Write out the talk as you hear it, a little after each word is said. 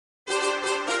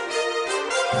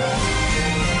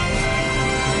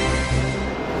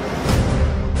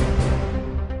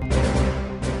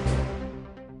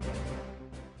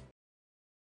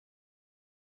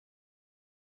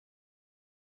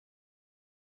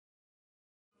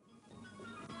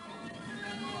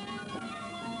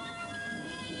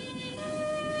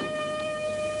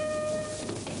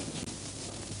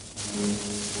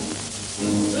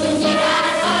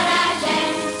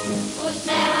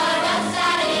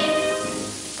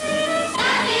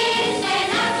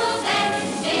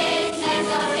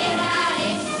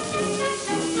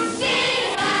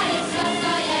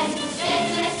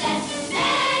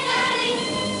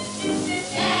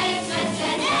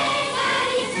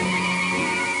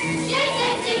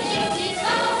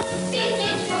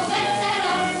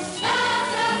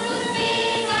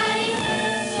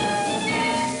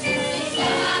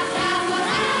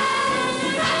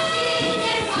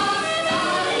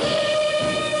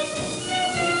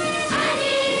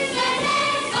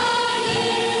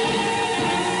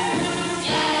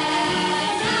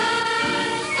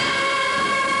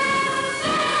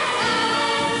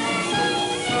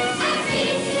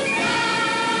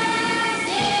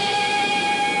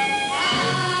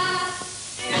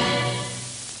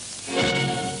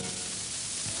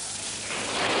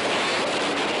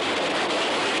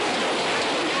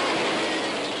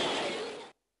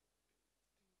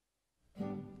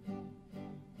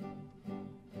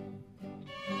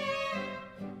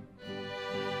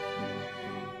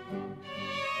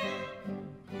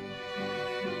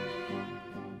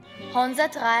Hans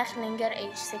Krása,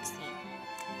 age 16.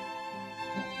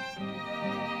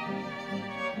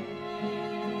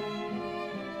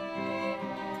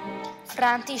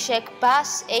 František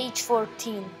Pás, age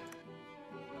 14.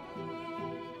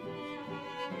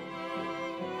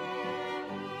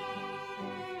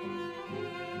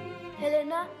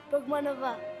 Helena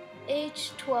Bogmanova,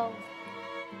 age 12.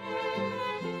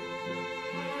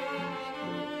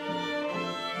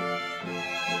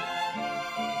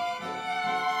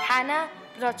 Hanna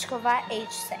Bročková,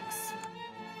 age 6.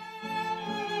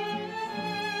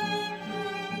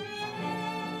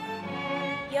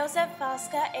 Josef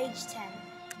Falska, age 10.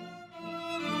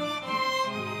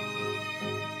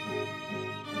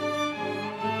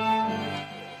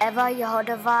 Eva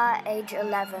Jehodová, age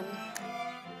 11.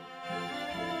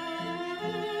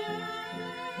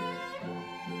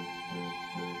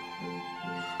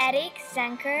 Erik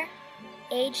Zenker,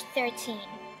 age 13.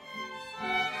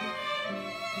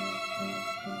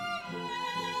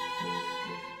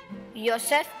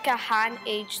 Josef Kahan,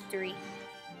 age 3.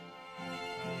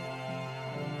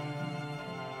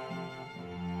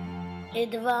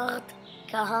 Edvard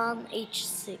Kahan, age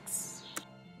 6.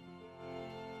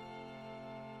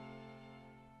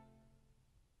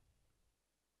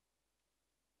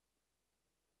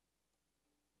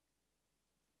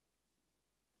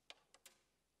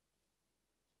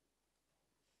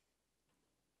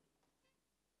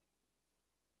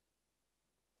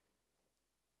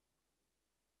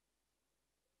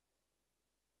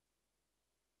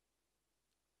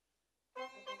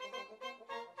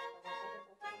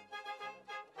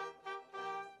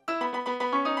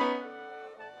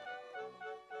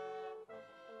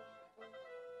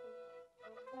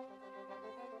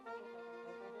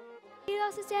 He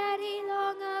lost his daddy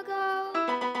long ago.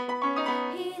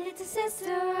 He needs a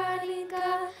sister,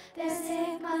 Arlinka. Their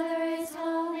sick mother is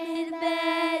home in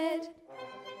bed.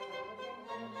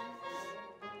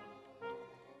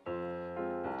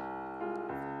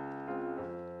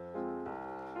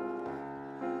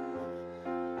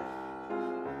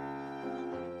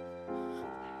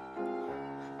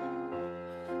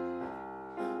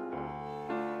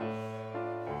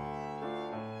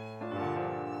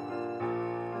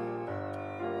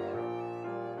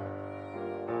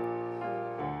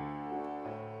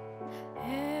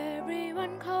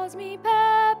 Everyone calls me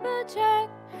Peppa Jack.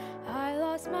 I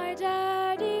lost my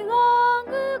daddy long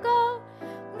ago.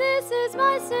 This is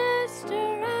my sister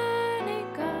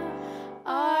Annika.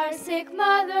 Our sick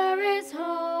mother is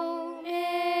home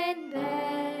in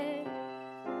bed.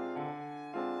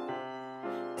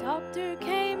 Doctor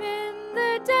came in,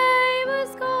 the day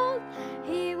was cold.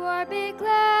 He wore big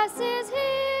glasses,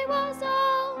 he was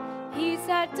old. He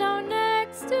sat down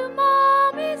next to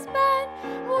Mommy's bed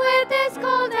with his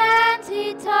cold hand,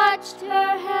 he touched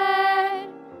her head.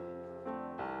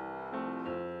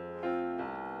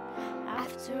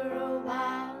 After a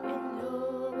while, in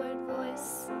lowered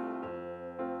voice,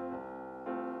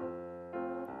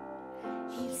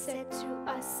 he said to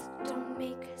us, "Don't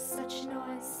make such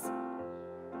noise.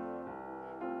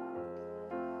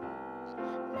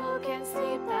 Milk and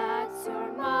sleep, that's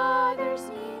your mother's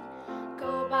need.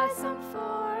 Go buy some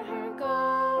for her,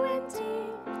 go."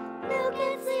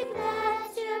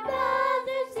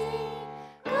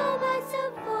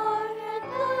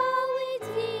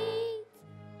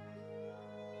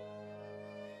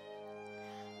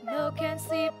 Milk and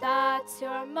sleep, that's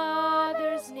your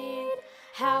mother's need.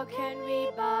 How can we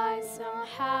buy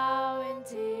somehow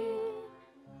indeed?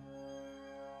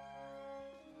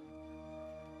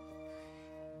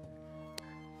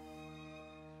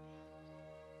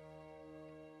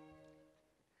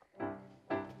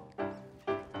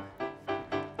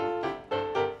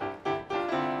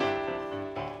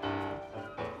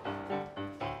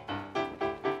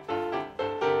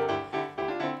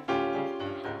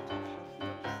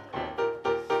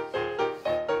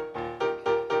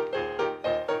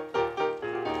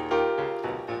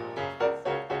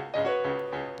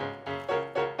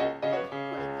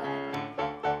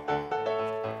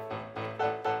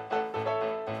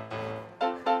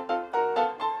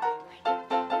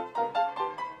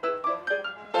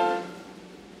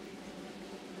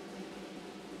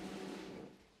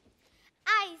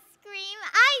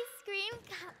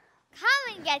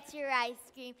 Get your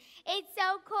ice cream. It's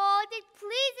so cold, it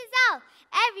pleases all.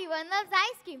 Everyone loves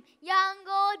ice cream, young,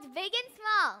 old, big and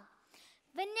small.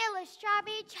 Vanilla,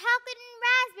 strawberry, chocolate, and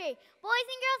raspberry. Boys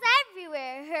and girls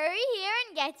everywhere, hurry here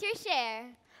and get your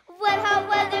share. What hot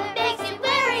weather makes you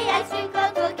weary? Ice cream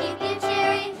cones will keep you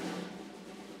cheery.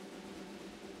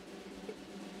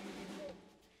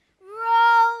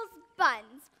 Rolls,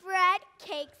 buns, bread,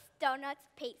 cakes, donuts,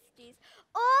 pastries.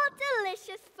 All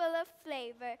delicious, full of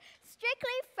flavor.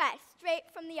 Strictly fresh, straight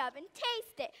from the oven.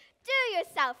 Taste it. Do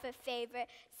yourself a favor.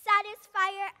 Satisfy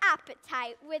your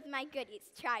appetite with my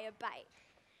goodies. Try a bite.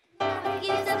 Nothing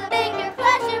gives a baker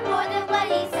pleasure more than what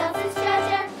he sells his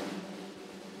treasure.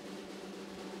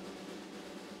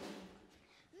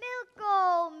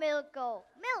 Milk,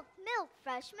 milk,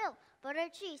 fresh milk, butter,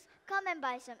 cheese. Come and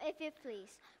buy some if you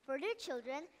please. For their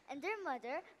children and their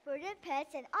mother, for their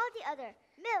pets and all the other.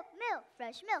 Milk,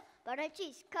 fresh milk, butter,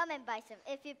 cheese. Come and buy some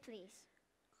if you please.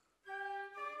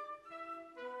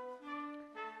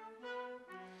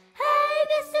 Hey,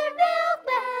 Mr.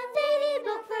 Milkman, they need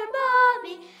milk for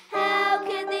Mommy. How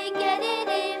can they get it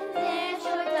if they're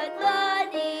short on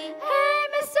money? Hey,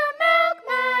 Mr.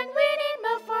 Milkman, we need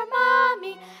milk for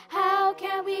Mommy. How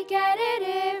can we get it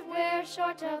if we're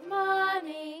short of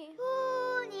money?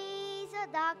 Who needs a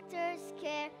doctor's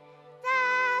care?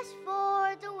 That's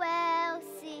for the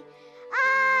wealthy.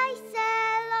 I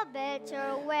sell a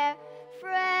better where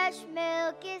fresh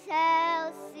milk is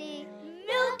healthy.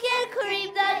 Milk and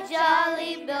cream, the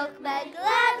jolly milkman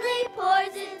gladly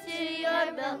pours into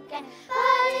your milk can.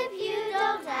 But if you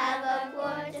don't have a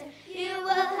quarter, you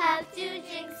will have to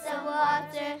drink some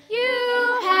water.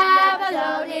 You have a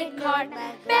loaded cart,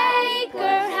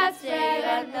 baker has bread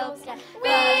and milk can. We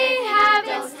have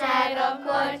instead of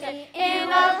quarter, You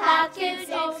will have to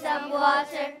drink some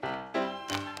water.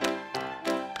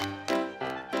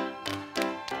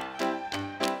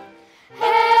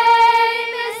 Hey,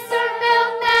 Mr.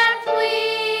 Milkman,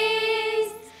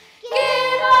 please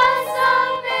give us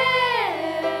some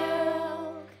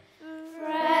milk.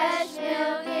 Fresh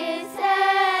milk is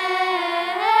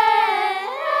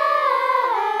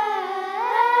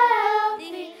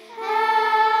healthy,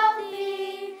 healthy,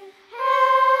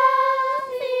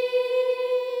 healthy.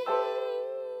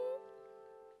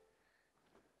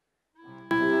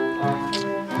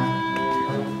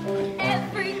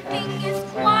 Everything is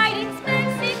quite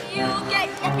expensive, you get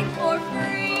nothing for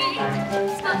free.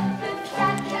 Something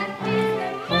that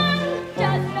is money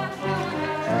does not know.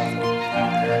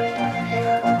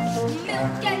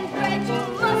 Milk and bread you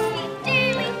must eat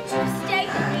daily to stay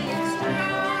healthy and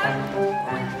strong.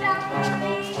 Without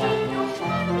money in your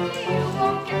pocket, you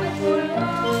won't get much for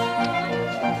long.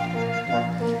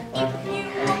 If you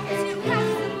want to have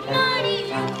some money,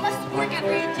 you must work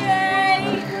every day.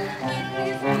 In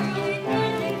this world, it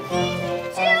isn't easy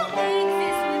to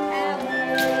exist without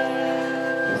money.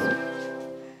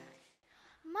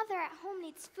 Mother at home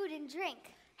needs food and drink.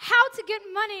 How to get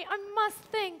money, I must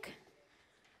think.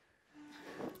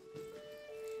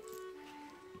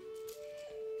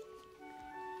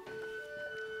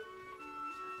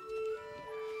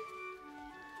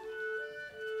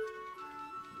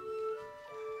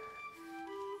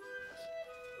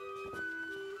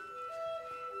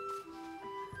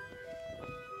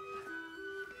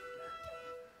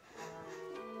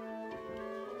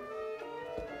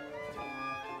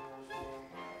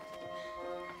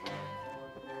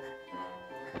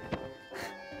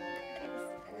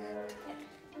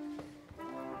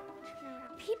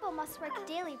 People must work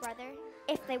daily, brother,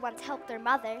 if they want to help their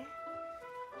mother.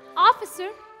 Officer,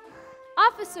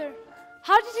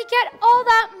 how did he get all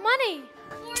that money?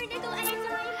 For a nickel and a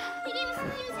dime, he gave us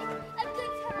music, a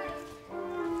good time.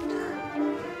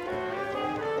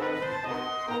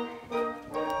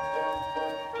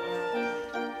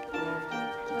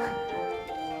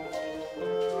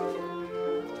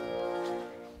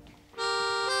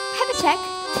 Czech,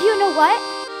 do you know what?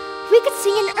 We could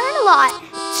sing and earn a lot.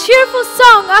 Cheerful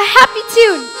song, a happy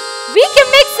tune. We can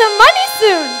make some money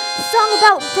soon. Song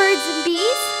about birds and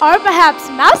bees. Or perhaps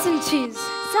mouse and cheese.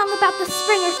 Song about the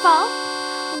spring or fall.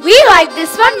 We like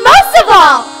this one most of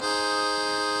all.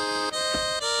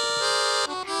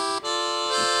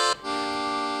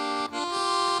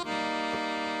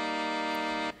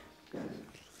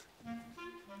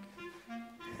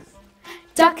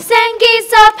 Ducks and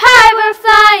geese up high were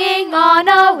flying on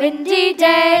a windy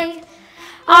day.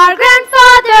 Our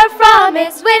grandfather from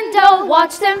his window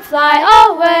watched them fly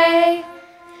away.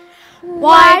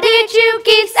 Why did you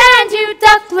geese and you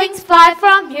ducklings fly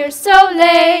from here so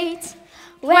late?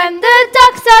 When the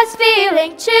duck starts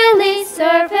feeling chilly,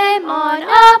 serve him on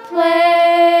a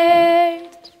plate.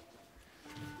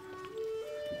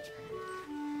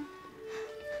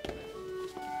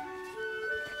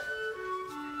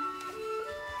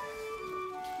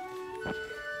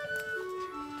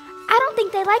 I don't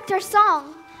think they liked our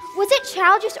song. Was it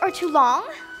childish or too long?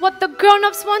 What the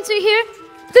grown-ups want to hear,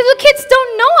 little kids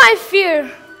don't know, I fear.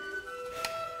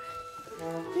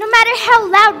 No matter how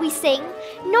loud we sing,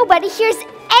 nobody hears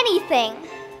anything.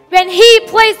 When he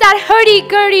plays that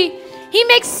hurdy-gurdy, he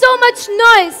makes so much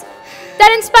noise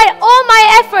that in spite of all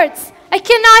my efforts, I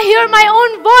cannot hear my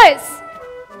own voice.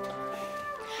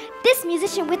 This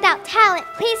musician without talent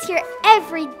plays here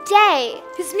every day.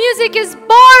 His music is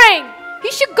boring.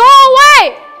 He should go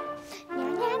away.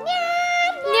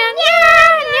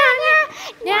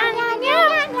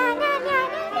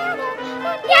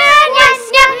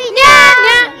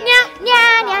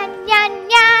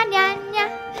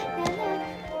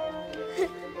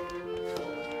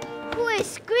 Who is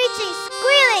screeching,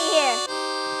 squealing here?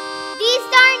 These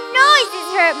darn noises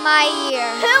hurt my ear.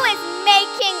 Who is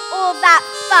making all that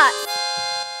fuss?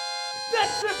 That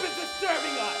ship is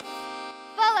disturbing us!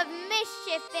 Full of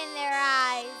mischief in their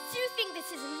eyes. Do you think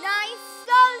this is nice?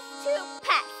 Those two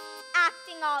pests,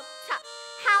 acting all tough.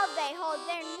 How they hold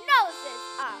their noses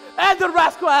up. And the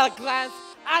rascal at a glance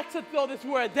acts as though this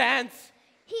were a dance.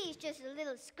 He's just a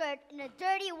little skirt in a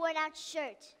dirty, worn-out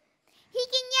shirt. He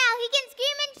can yell, he can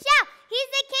scream and shout. He's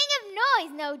the king of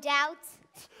noise, no doubt.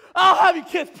 I'll have you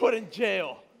kids put in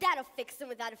jail. That'll fix them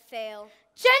without a fail.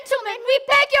 Gentlemen, we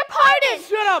beg your pardon.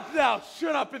 Shut up now,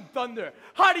 shut up in thunder.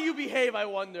 How do you behave, I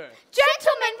wonder?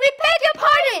 Gentlemen, we beg your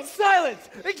pardon. Silence,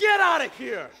 and get out of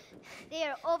here. They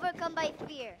are overcome by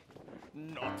fear.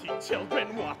 Naughty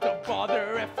children, what a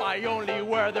bother. If I only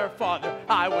were their father,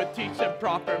 I would teach them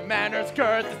proper manners,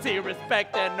 courtesy,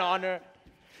 respect, and honor.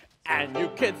 And you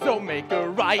kids don't make a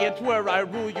riot. Where I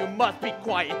rule, you must be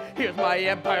quiet. Here's my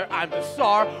empire, I'm the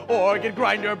Tsar, organ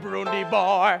grinder,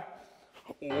 Brundibar.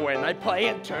 When I play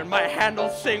and turn my handle,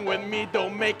 sing with me,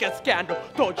 don't make a scandal.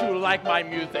 Don't you like my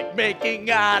music? Making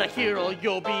out a hero,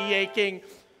 you'll be aching.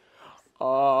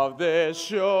 Of this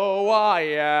show I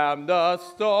am the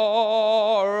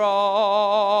star.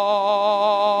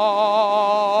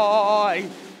 I,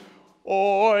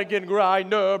 organ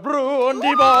grinder,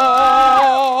 Brundibar.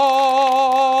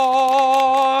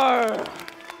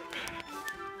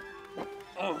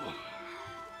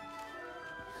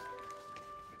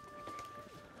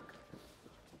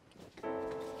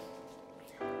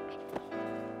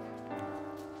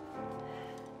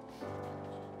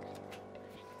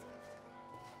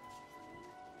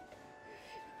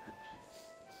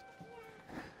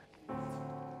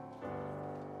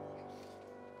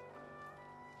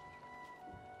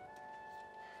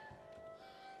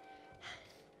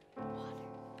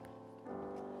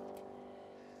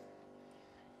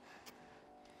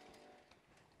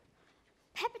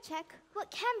 Peppercheck, what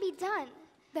can be done?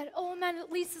 That old man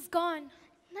at least is gone.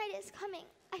 Night is coming.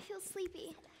 I feel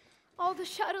sleepy. All the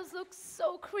shadows look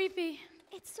so creepy.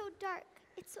 It's so dark.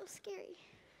 It's so scary.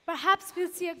 Perhaps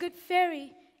we'll see a good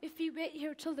fairy if we wait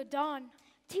here till the dawn.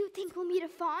 Do you think we'll meet a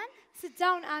fawn? Sit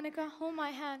down, Annika, hold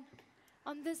my hand.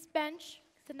 On this bench,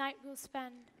 the night we'll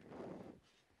spend.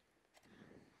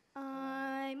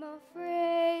 I'm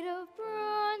afraid of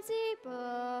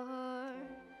Brundibar.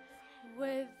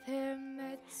 With him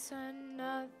it's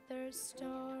another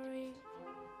story.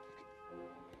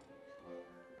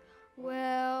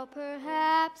 Well,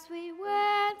 perhaps we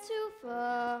went too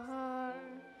far.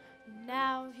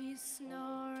 Now he's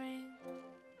snoring.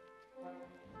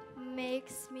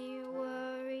 Makes me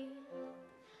worry.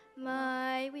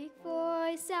 My weak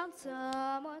voice sounds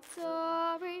somewhat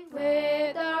sorry.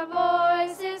 With our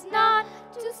voices not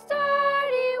too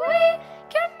sturdy, we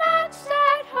can match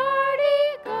that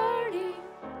hurdy-gurdy.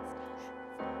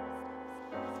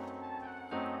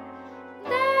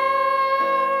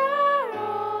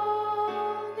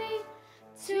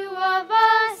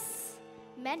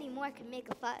 Men many more can make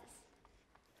a fuss.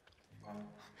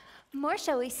 More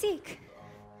shall we seek?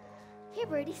 Here,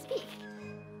 birdie, speak.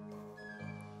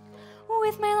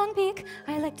 With my long beak,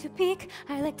 I like to peek.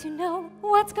 I like to know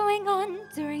what's going on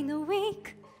during the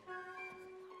week.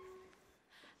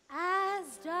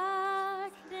 As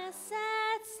darkness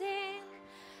sets in,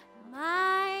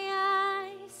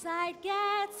 my eyesight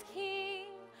gets keen.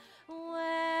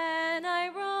 When I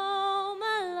roam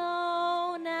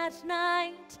alone at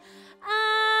night,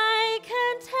 I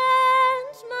can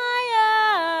tend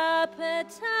my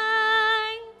appetite.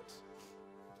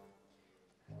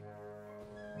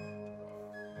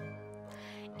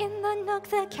 In the nook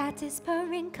the cat is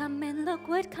purring. Come and look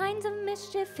what kind of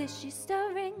mischief is she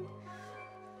stirring.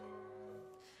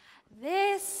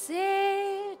 This situation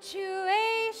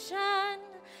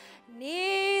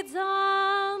needs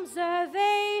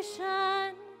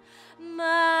observation.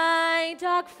 My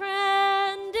dog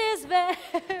friend is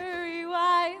very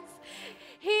wise.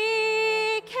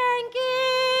 He can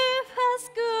give us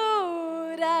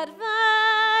good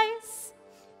advice.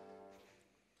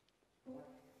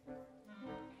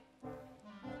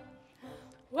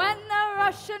 When a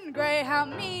Russian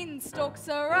greyhound mean stalks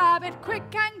a rabbit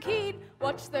quick and keen,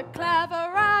 watch the clever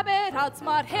rabbit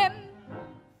outsmart him.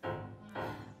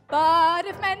 But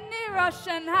if many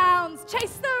Russian hounds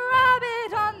chase the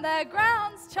rabbit on their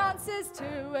grounds, chances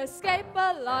to escape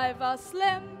alive are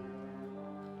slim.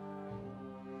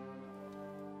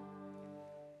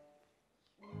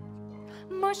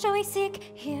 More shall we seek?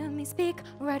 Hear me speak.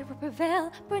 Right will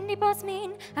prevail. Brundibar's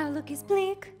mean. Our look is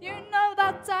bleak. You know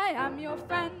that I am your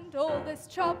friend. All this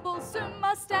trouble soon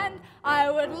must end.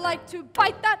 I would like to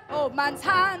bite that old man's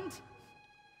hand.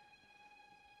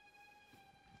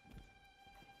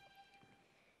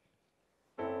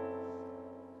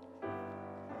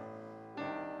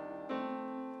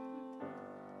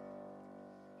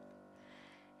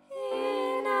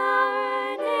 In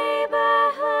our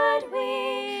neighborhood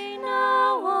we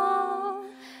know all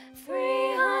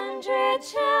 300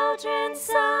 children,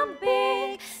 some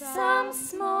big, some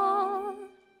small.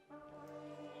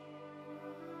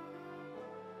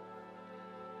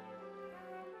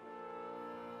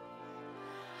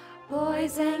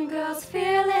 Boys and girls,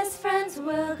 fearless friends,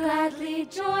 will gladly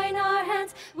join our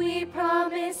hands. We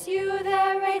promise you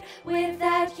their aid, with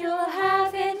that you'll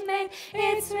have it made.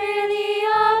 It's really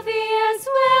obvious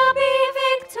we'll be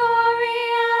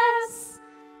victorious.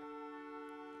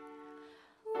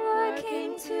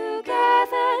 Working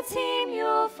together, team,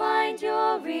 you'll find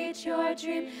you'll reach your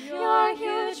dream. Your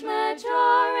huge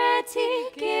majority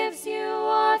gives you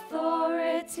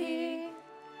authority.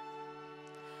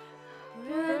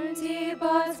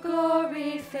 Brundibar's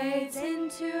glory fades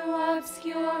into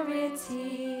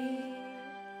obscurity.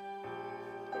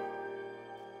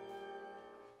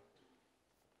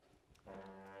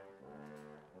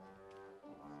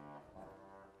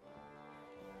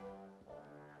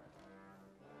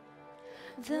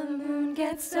 The moon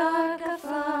gets dark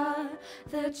afar,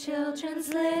 the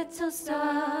children's little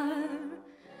star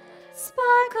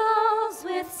sparkles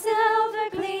with silver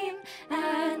gleam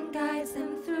and guides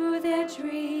them through their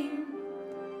dream.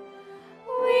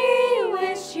 We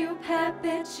wish you,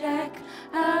 Pepe Czech,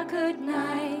 a good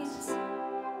night,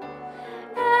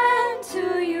 and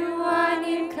to you,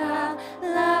 Anika,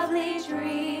 lovely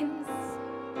dreams.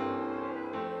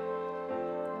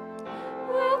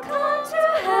 We'll come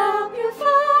to help you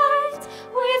fight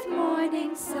with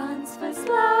morning sun's first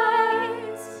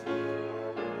light.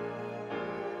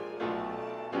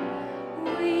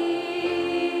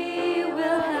 We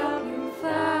will help you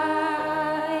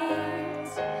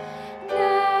fight.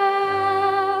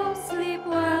 Now sleep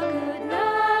well, good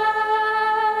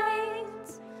night.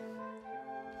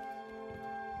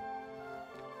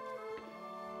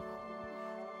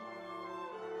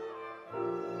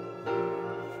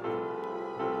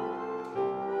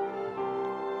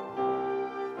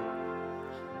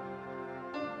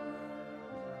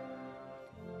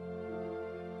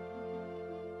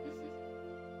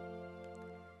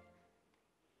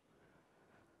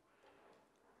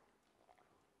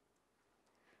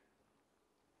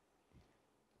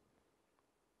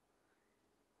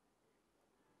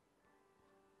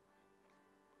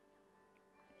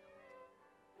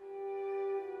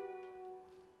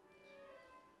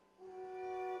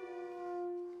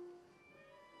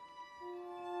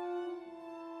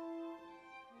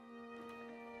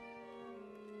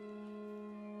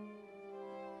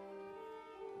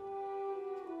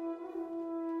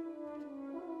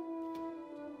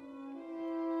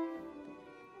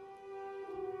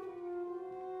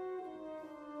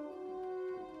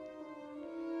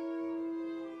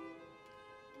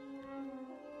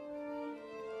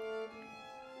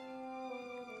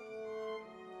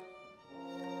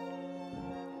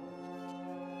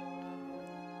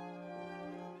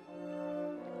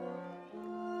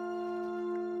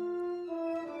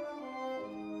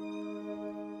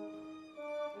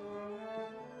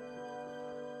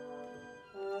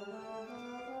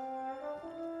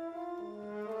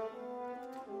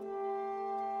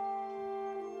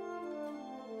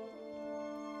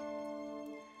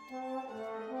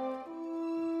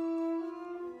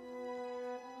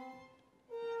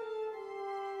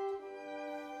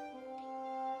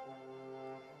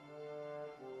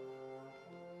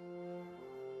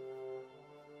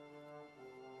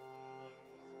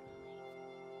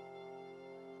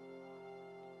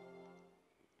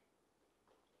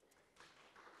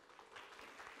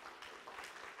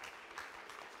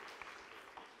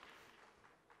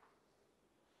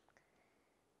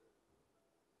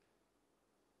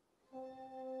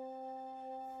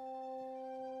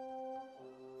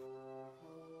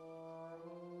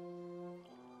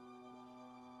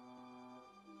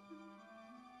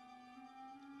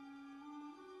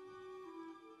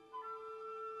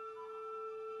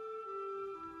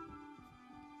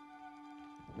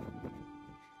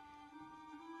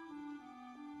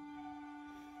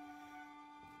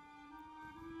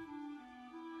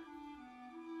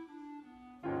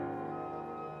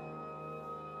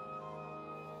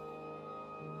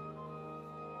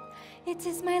 It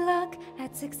is my luck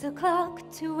at 6 o'clock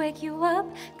to wake you up.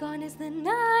 Gone is the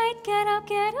night, get up,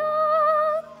 get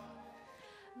up.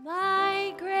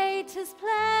 My greatest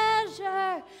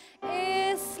pleasure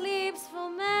is sleep's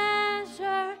full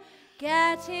measure.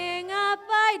 Getting up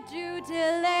I do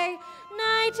delay.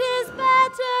 Night is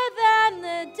better than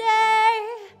the day.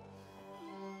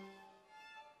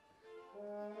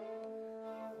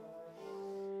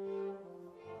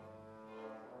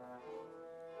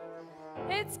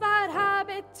 It's bad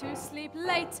habit to sleep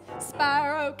late.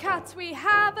 Sparrow cat, we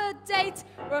have a date.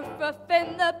 Ruff, ruff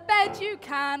in the bed, you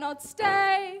cannot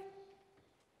stay.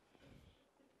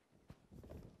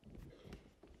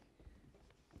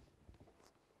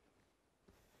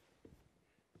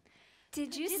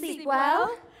 Did you sleep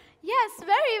well? Yes,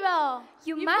 very well.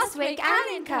 You must wake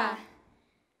Annika.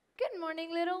 Good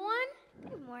morning, little one.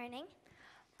 Good morning.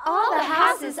 All the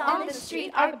houses on the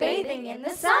street are bathing in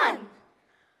the sun.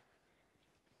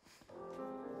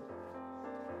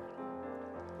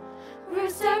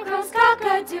 Rooster crows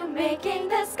cock-a-doo, making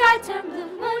the sky turn blue.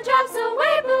 Moon drops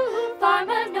away, boo-hoo.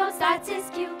 Farmer knows that is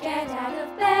cute. Get out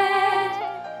of bed.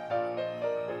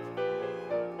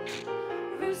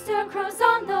 Rooster crows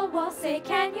on the wall say,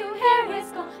 can you hear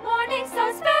his call? Morning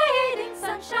star's fading,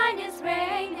 sunshine is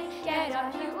raining. Get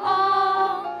up, you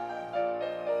all.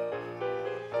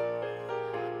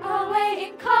 Away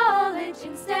in college,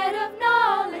 instead of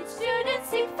knowledge, students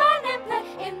seek fun and play.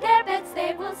 In their beds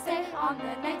they will stay on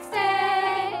the next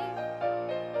day.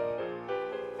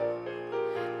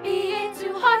 Be it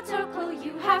too hot or cold,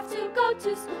 you have to go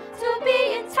to school. To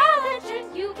be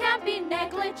intelligent, you can't be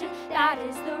negligent. That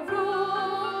is the rule.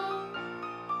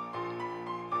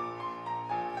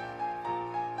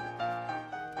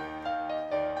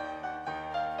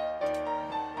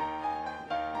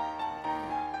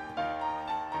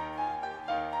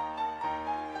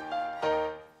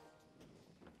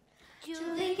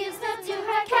 Julie gives milk to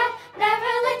her cat.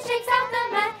 Neverland shakes out the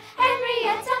mat.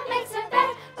 Henrietta makes her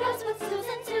bed. Rose with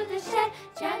Susan to the shed.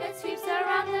 Janet sweeps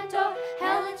around the door.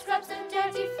 Helen scrubs the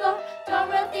dirty floor.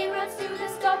 Dorothy runs to the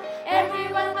store.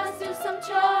 Everyone must do some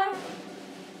chore.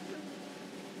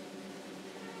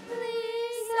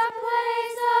 Lisa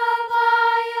plays a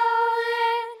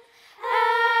violin,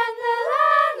 and the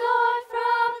landlord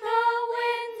from the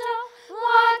window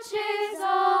watches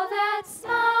all that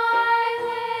smiling.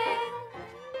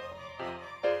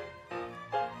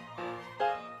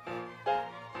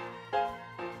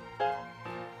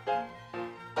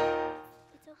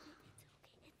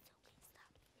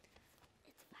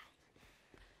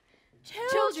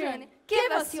 Children,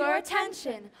 give us your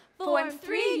attention. Form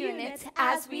 3 units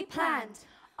as we planned.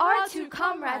 Our 2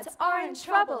 comrades are in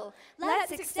trouble.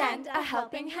 Let's extend a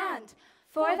helping hand.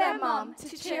 For their mom,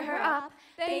 to cheer her up,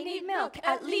 they need milk,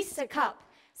 at least a cup.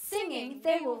 Singing,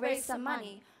 they will raise some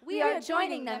money. We are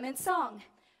joining them in song.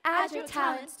 Add your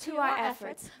talents to our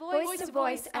efforts, voice to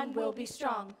voice, and we'll be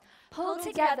strong. Pull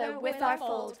together with our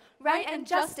fold, right and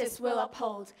justice we'll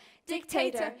uphold.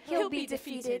 Dictator, he'll be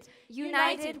defeated.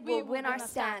 United, we'll win our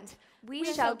stand. We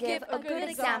shall give a good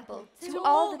example to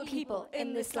all the people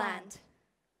in this land.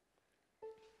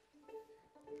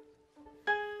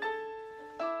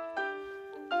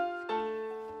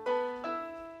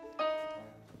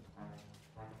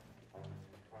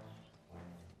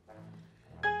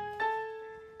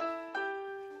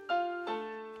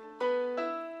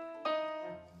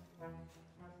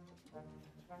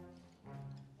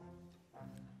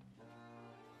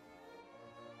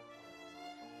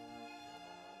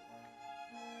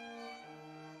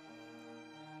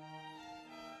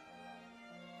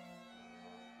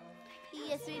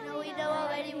 Yes, we know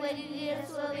already. When you need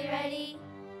us, we'll be ready.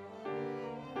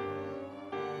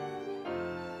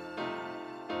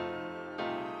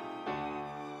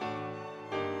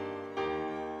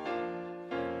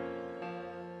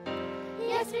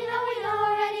 Yes, we know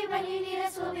already. When you need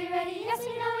us, we'll be ready. Yes,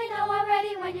 we know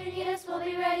already. When you need us, we'll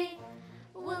be ready.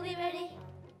 We'll be ready.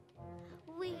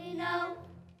 We know.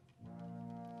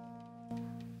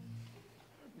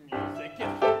 Music is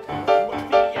what's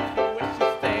the if you wish to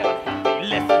stay unhappy.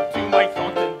 Listen to my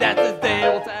songs and dances, they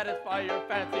will satisfy your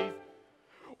fancies.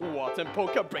 What's important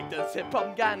polka, breakdance,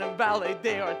 hip-hop, Gannon ballet.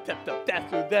 They are tipped up, dance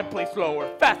to them, play slower,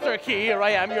 faster. Here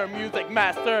I am, your music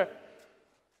master.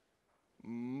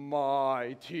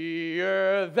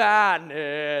 Mightier than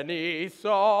any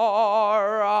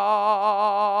sorrow.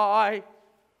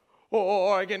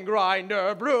 Organ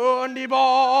grinder, Brundibar.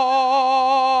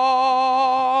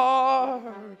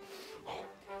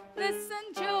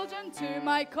 Listen, children, to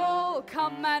my call.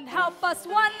 Come and help us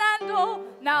one and all.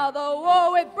 Now the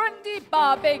war with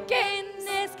Brundibar begins.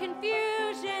 This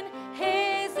confusion,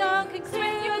 his own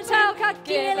Swing your tailcock,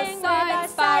 give a sign,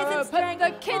 Sparrow, put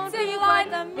the kids in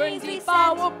line.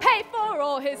 Brundibar will pay for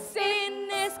all his sin.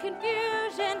 this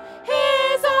confusion,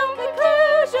 his own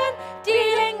conclusion,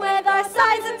 dealing with our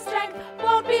size and strength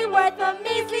won't be worth a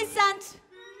measly cent.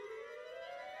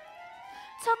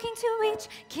 Talking to each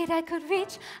kid I could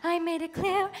reach, I made it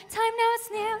clear, time now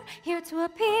is near, here to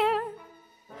appear.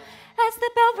 As the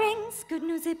bell rings, good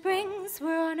news it brings,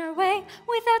 we're on our way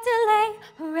without delay,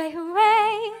 hooray,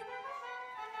 hooray.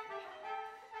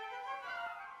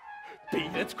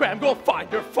 Beat and scram, go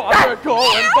find your father, go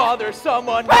and bother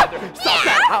someone other. Stop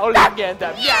that howling and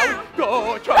that meow,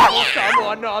 go trouble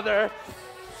someone other.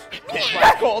 This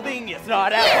my scolding is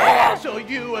not at all. I'll show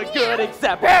you a good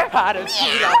example how to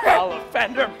shoot a fellow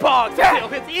offender. Bogs till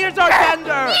his ears are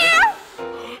tender.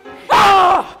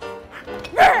 Ah!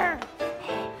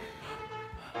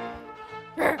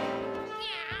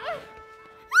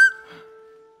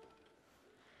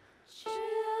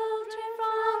 Children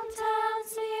from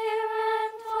towns near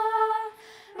and far,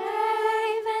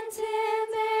 brave and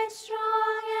timid,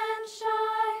 strong and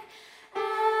shy,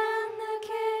 and the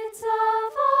kids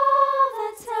of all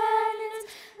the tenants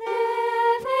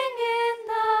living in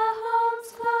the homes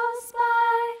close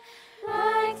by,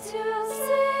 like to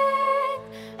sing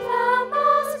the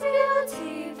most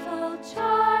beautiful,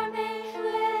 charming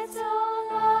little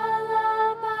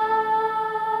lullaby.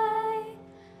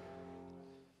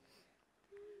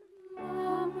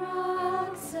 Mom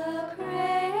rocks a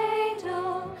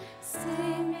cradle,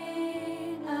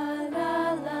 singing a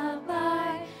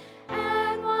lullaby,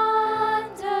 and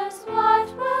wonders what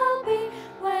will be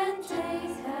when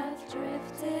days have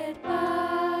drifted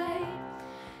by.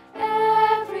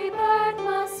 Every bird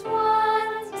must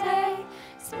one day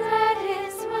spread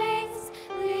his wings,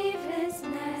 leave his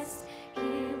nest.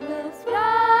 He will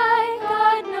fly,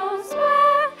 God knows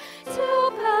where,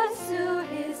 to pursue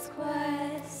his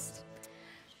quest.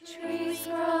 Trees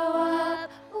grow up,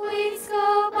 weeks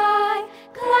go by,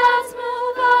 clouds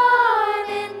move on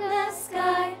in the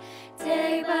sky,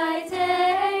 day by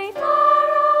day, far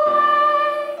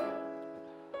away.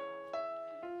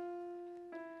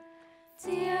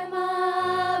 Dear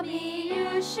Mommy,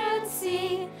 you should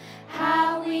see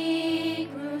how we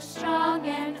grew strong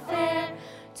and fair.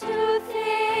 To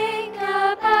think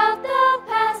about the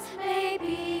past,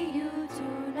 maybe you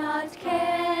do not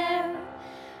care.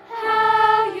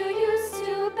 How you used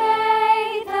to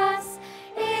bathe us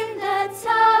in the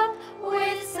tub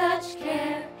with such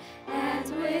care, and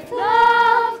with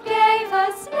love gave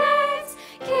us names,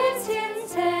 kitten,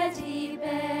 teddy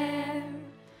bear.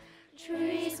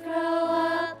 Trees grow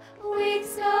up,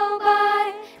 weeks go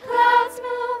by, clouds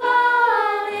move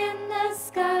on in the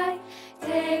sky,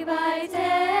 day by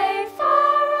day,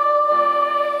 far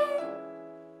away.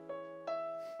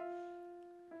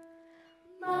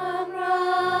 Mom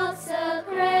rocks a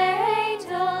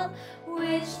cradle,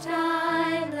 which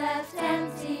time left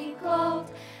empty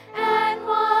cold, and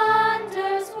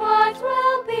wonders what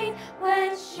will be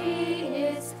when she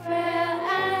is fair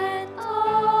and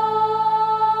old.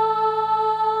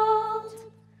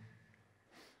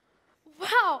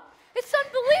 Wow, it's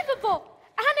unbelievable!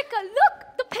 Annika, look,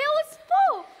 the pail is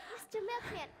full! Mr.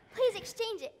 Milkman, please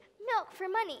exchange it. Milk for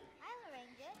money. I'll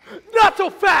arrange it. Not so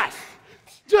fast!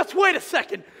 Just wait a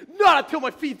second. Not until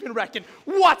my feet's been reckoned.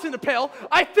 What's in the pail?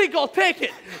 I think I'll take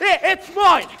it. It's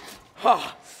mine.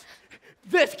 Ah,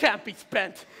 this can't be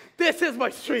spent. This is my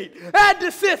street, and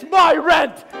this is my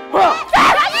rent. Ah.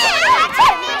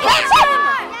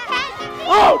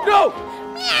 Oh no!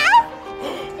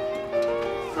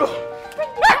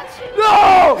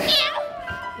 No!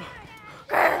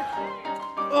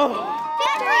 Oh.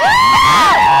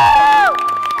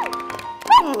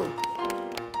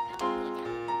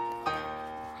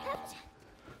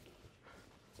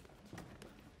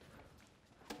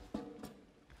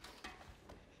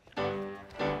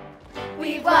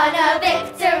 We won a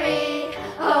victory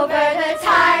over the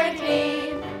tired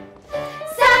queen.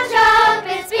 Sound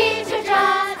trumpets, beat your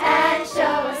drums, and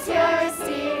show us your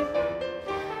esteem.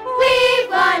 We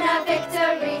won a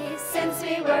victory since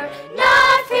we were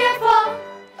not fearful,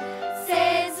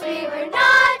 since we were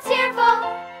not tearful.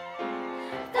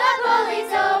 The bullet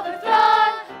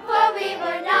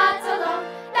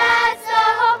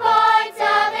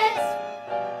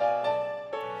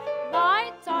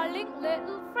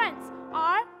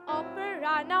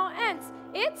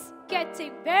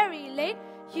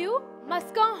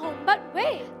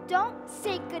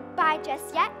say goodbye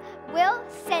just yet. We'll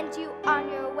send you on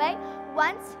your way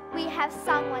once we have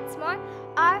sung once more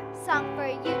our song for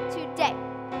you today.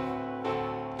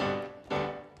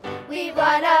 We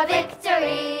won a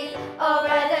victory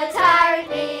over the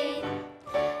tyranny.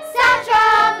 Sound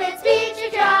trumpets, beat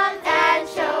your drums, and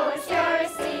show us your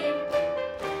esteem.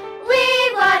 We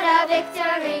won a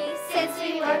victory since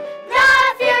we were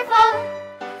not fearful.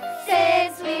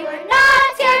 Since we were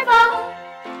not tearful.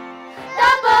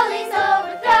 The bullies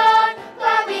overthrown,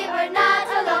 but we were not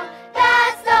alone.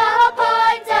 That's the whole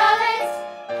point of it.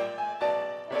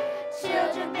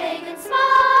 Children big and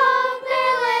small, they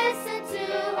listen to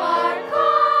our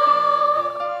call.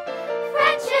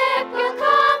 Friendship will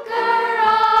conquer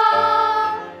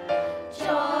all.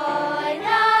 Join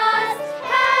us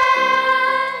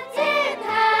hand in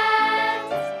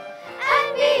hand and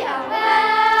be our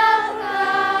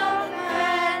welcome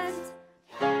friends.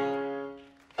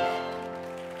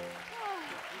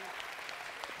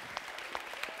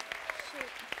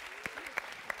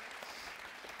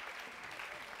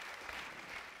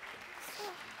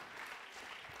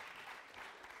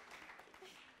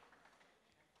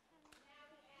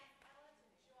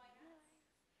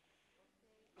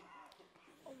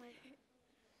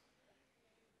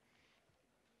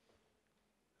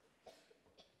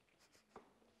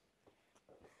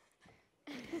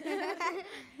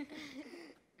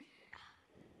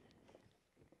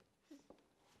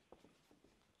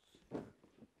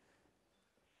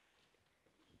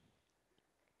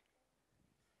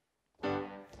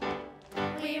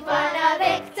 We won a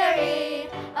victory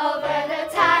over